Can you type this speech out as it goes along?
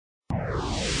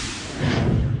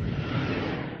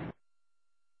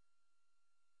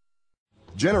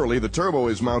Generally, the turbo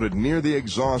is mounted near the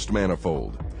exhaust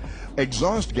manifold.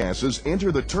 Exhaust gases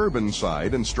enter the turbine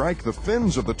side and strike the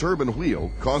fins of the turbine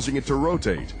wheel, causing it to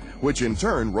rotate, which in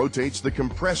turn rotates the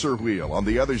compressor wheel on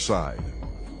the other side.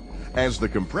 As the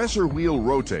compressor wheel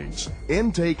rotates,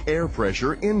 intake air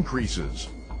pressure increases.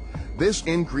 This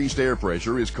increased air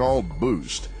pressure is called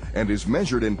boost and is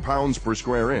measured in pounds per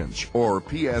square inch, or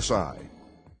PSI.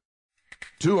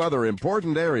 Two other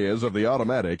important areas of the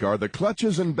automatic are the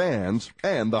clutches and bands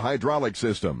and the hydraulic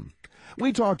system.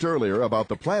 We talked earlier about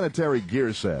the planetary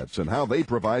gear sets and how they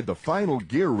provide the final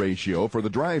gear ratio for the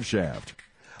drive shaft.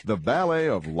 The ballet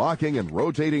of locking and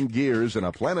rotating gears in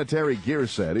a planetary gear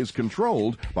set is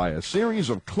controlled by a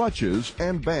series of clutches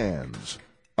and bands.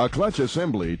 A clutch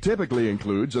assembly typically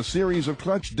includes a series of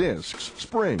clutch discs,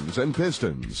 springs, and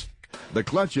pistons. The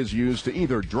clutch is used to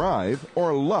either drive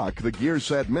or lock the gear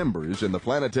set members in the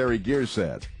planetary gear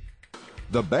set.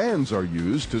 The bands are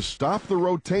used to stop the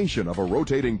rotation of a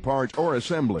rotating part or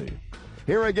assembly.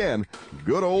 Here again,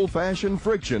 good old-fashioned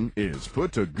friction is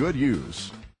put to good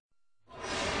use.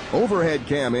 Overhead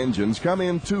cam engines come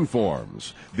in two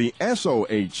forms, the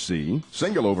SOHC,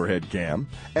 single overhead cam,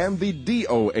 and the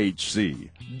DOHC,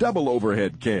 double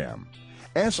overhead cam.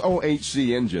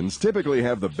 SOHC engines typically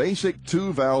have the basic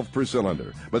 2 valve per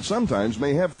cylinder, but sometimes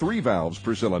may have 3 valves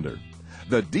per cylinder.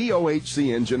 The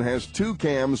DOHC engine has 2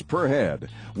 cams per head,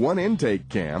 1 intake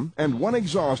cam and 1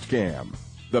 exhaust cam.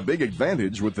 The big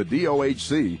advantage with the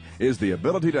DOHC is the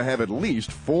ability to have at least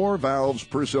 4 valves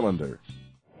per cylinder.